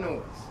was that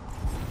noise?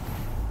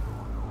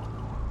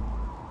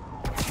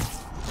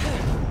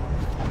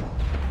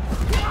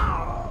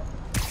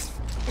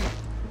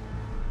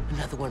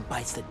 Another one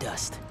bites the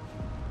dust.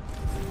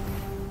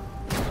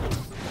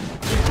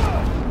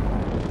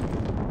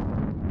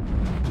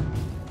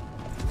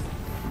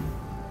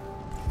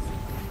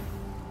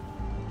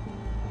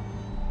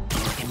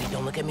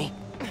 Don't look at me.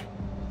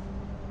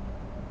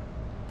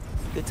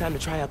 Good time to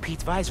try out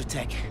Pete's visor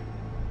tech.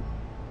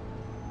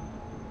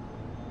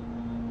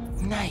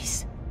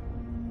 Nice.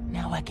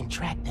 Now I can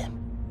track them.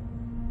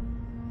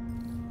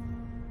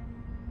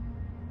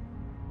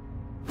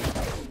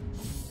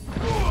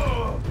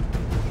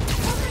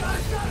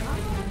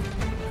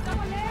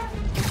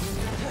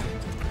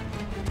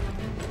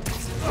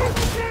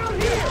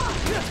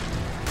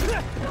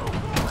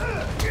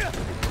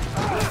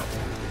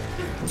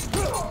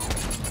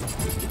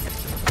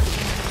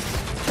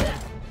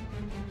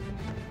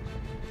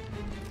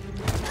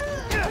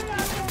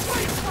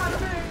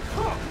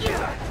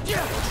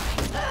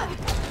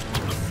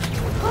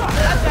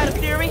 I've got a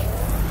theory.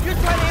 You're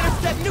trying to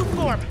intercept new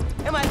form.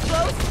 Am I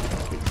close?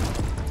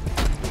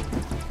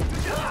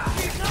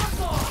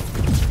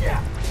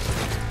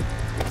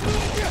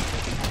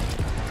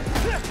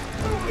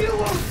 You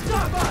won't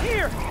stop us!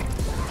 Here!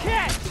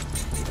 Catch!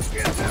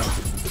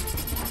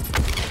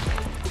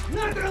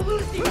 Not gonna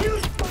lose to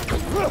you!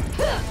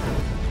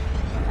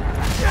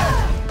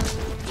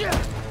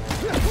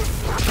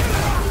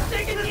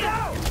 Taking us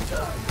out!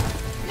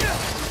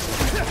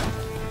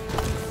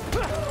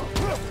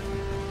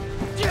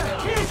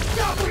 Can't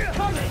stop what's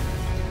coming!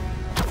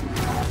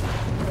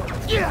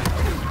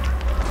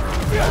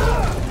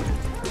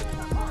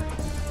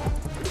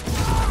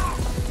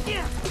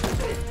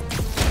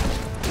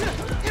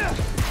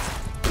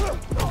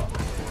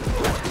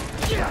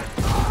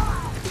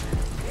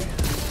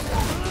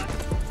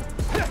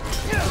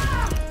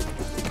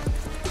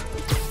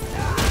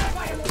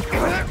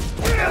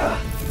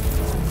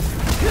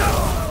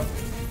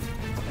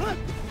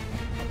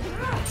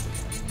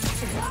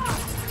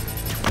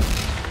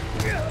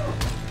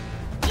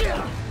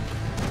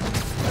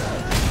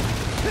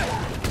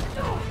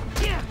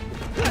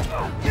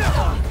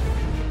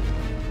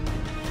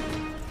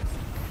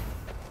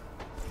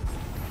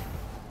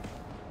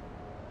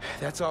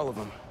 That's all of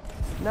them.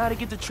 Now to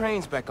get the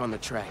trains back on the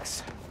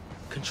tracks.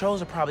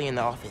 Controls are probably in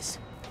the office.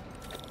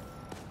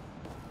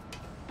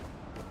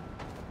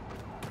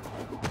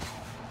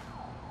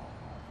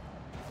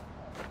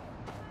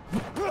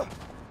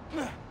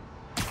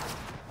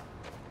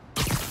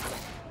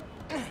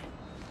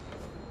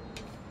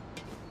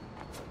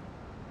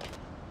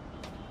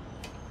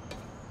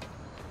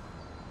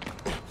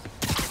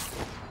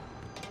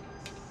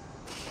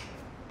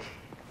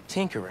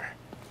 Tinkerer.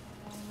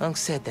 Unc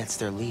said that's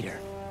their leader.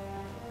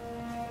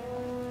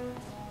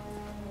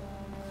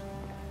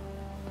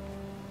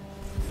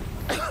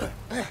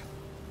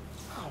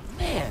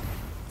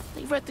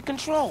 Read the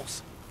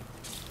controls.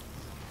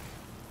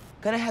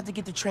 Gonna have to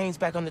get the trains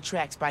back on the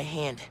tracks by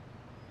hand.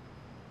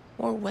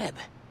 Or web.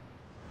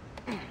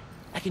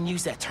 I can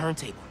use that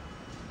turntable.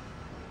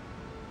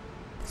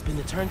 Spin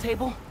the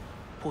turntable,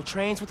 pull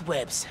trains with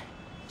webs.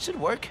 Should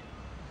work.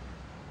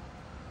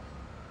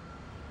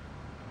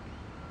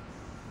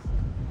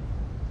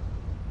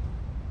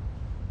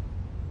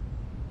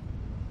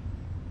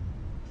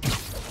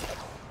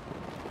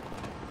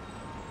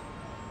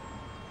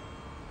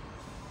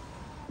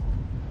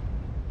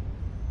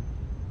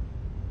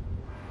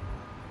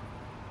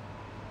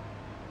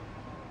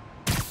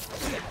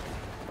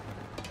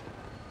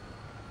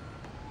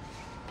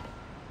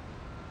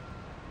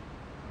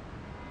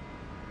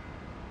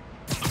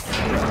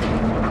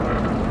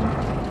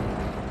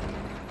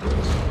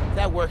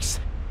 That works.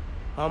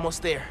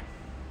 Almost there.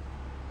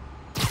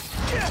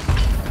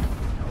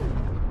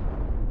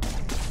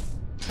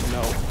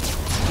 No.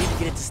 Need to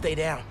get it to stay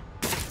down.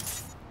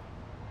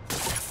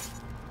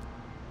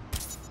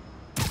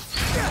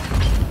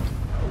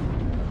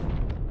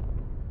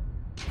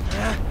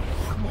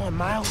 Come on,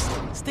 Miles.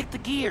 Stick the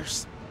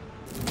gears.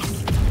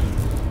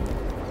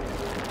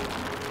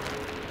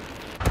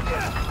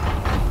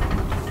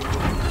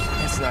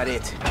 That's not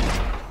it.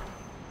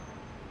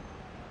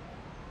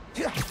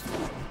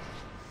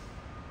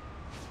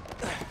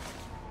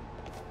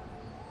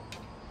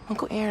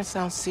 Uncle Aaron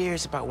sounds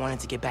serious about wanting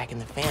to get back in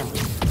the family.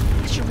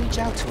 I should reach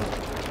out to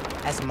him.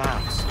 As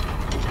Miles.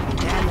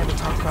 Dad never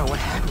talked about what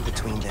happened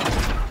between them.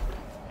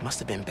 Must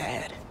have been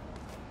bad.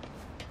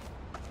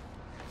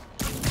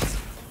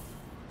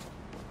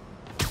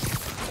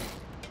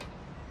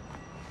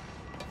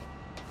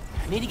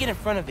 Need to get in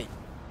front of it.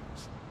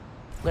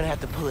 I'm gonna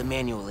have to pull it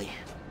manually.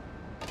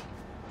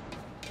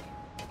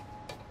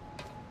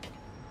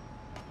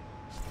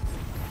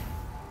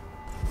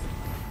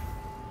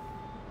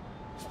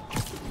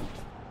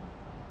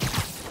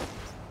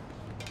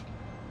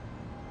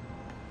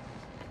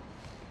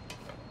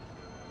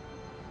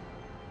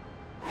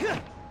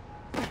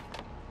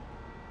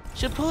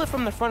 Should pull it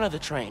from the front of the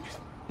train,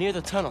 near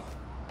the tunnel.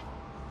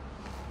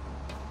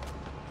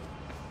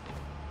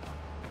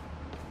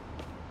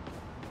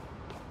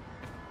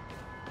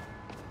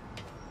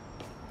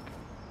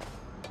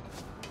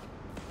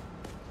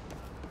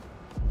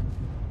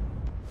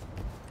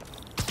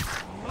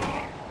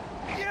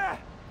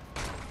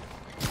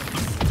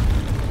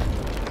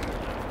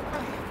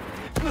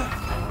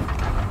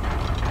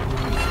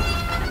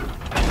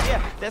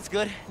 Yeah, that's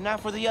good. Now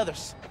for the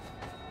others.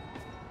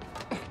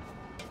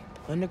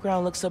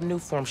 Underground looks up new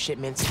form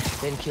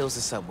shipments, then kills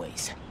the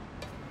subways.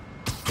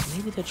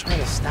 Maybe they're trying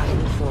to stop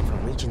new form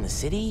from reaching the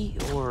city,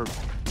 or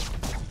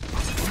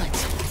what?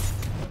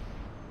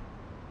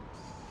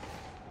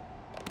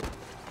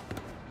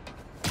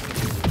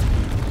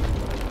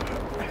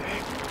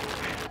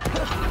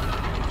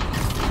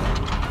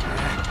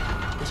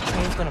 This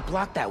train's gonna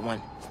block that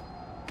one.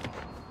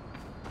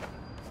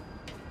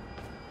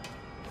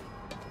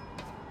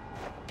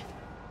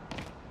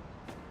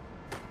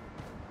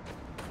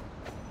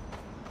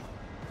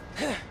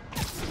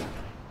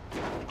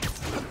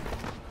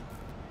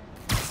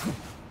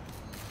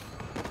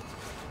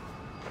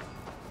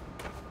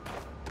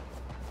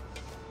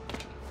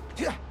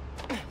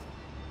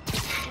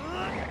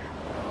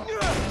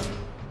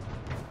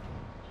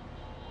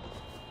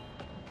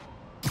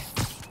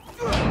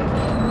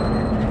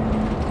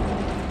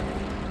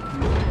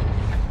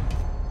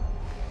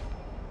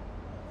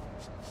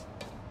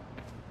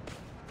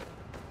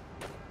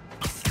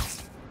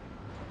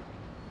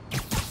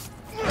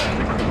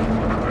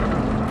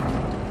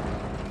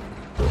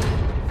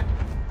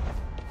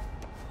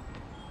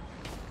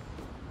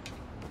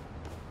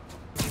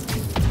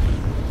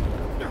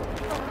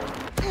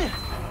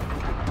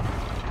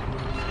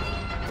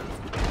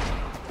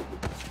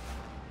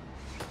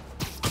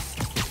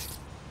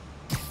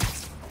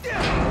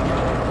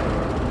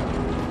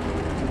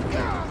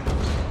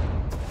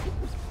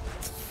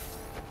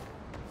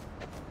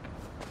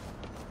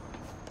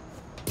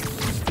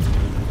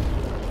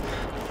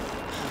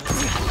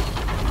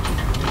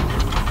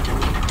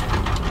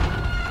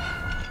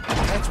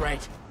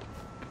 Right.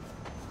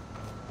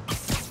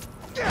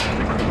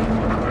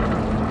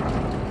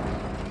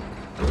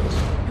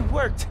 It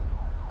worked.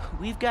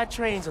 We've got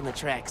trains on the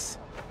tracks.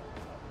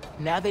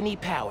 Now they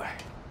need power.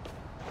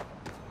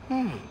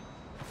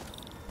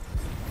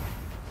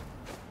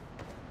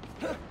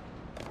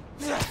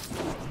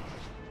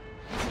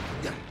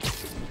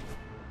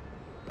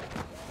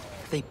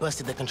 They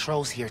busted the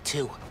controls here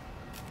too.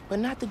 But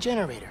not the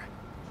generator.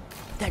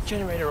 That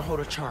generator will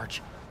hold a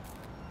charge.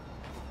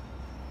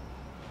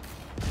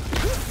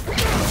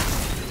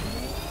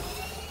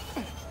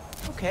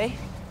 Okay,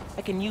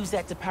 I can use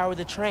that to power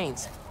the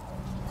trains.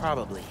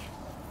 Probably.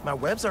 My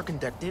webs are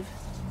conductive.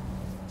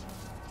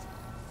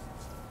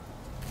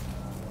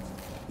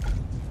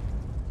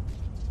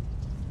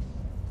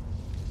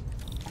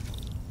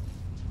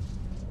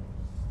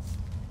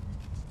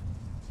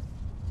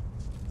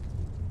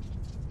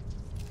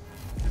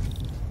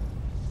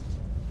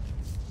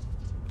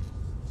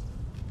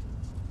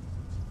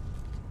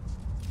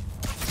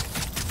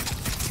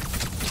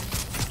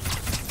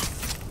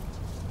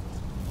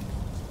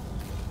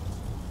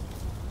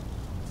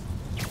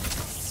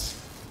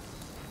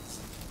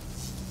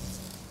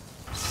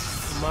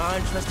 Come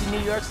on, trusty New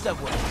York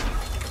subway.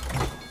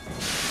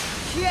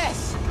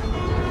 Yes!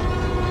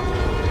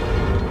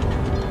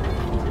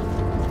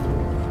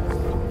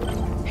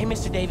 Hey,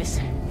 Mr. Davis.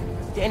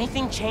 Did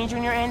anything change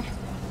on your end?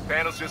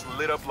 Panels just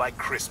lit up like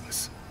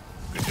Christmas.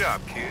 Good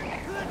job, kid.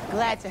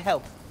 Glad to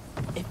help.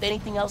 If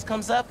anything else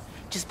comes up,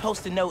 just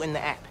post a note in the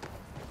app.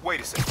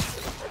 Wait a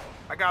second.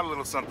 I got a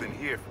little something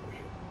here for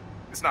you.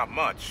 It's not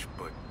much,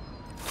 but...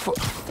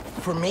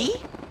 For me?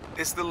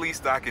 It's the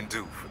least I can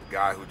do for the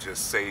guy who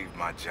just saved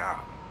my job.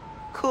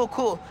 Cool,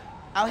 cool.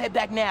 I'll head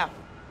back now.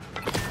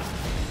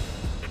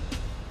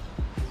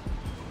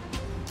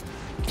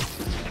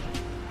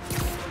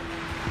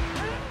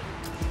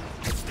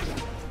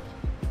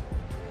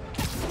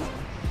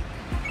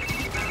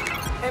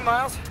 Hey,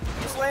 Miles.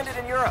 Just landed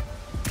in Europe.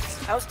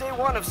 How's day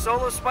one of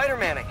solo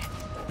Spider-Manning?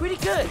 Pretty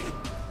good.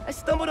 I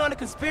stumbled on a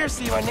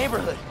conspiracy in our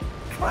neighborhood.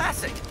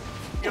 Classic.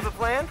 You have a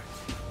plan?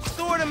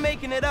 Sort of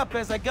making it up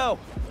as I go.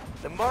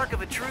 The mark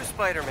of a true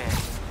Spider-Man.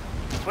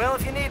 Well,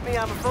 if you need me,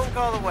 I'm a phone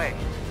call away.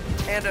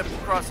 And a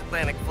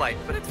cross-Atlantic flight,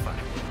 but it's fine.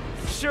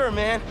 Sure,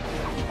 man.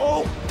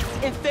 Oh,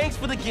 and thanks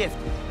for the gift.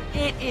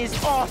 It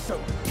is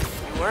awesome.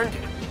 You earned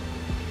it.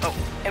 Oh,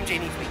 MJ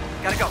needs me.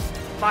 Gotta go.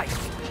 Bye.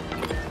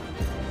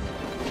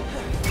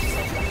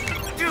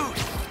 Dude,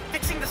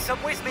 fixing the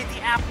subways made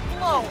the app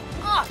blow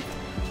up.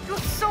 You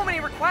have so many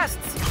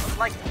requests.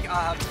 Like,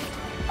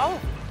 oh,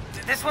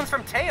 this one's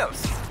from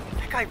Teos.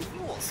 That guy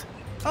rules.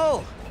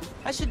 Oh,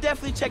 I should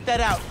definitely check that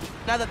out,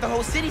 now that the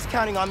whole city's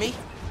counting on me.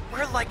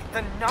 We're like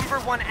the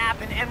 #1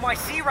 app in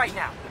NYC right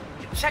now.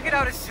 Check it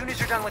out as soon as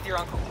you're done with your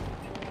uncle.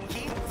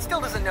 He still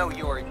doesn't know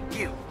you're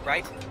you,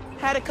 right?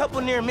 Had a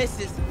couple near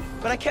misses,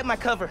 but I kept my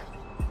cover.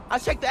 I'll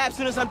check the app as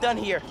soon as I'm done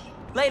here.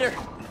 Later.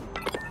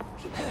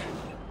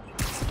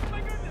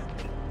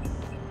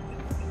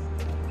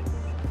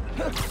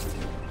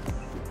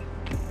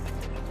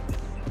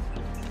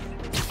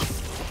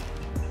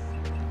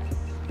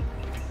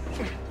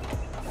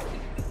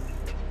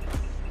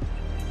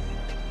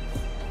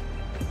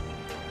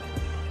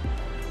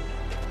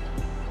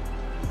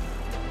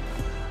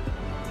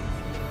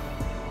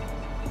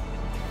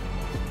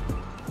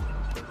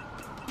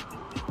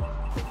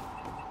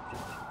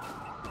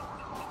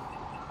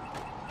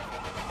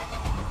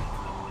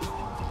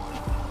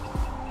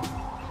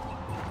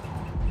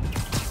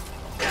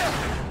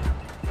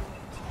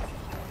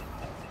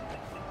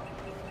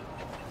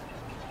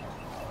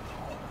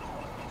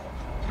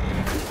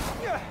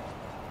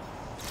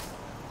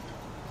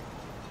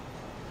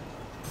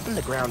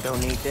 The ground don't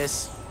need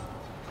this.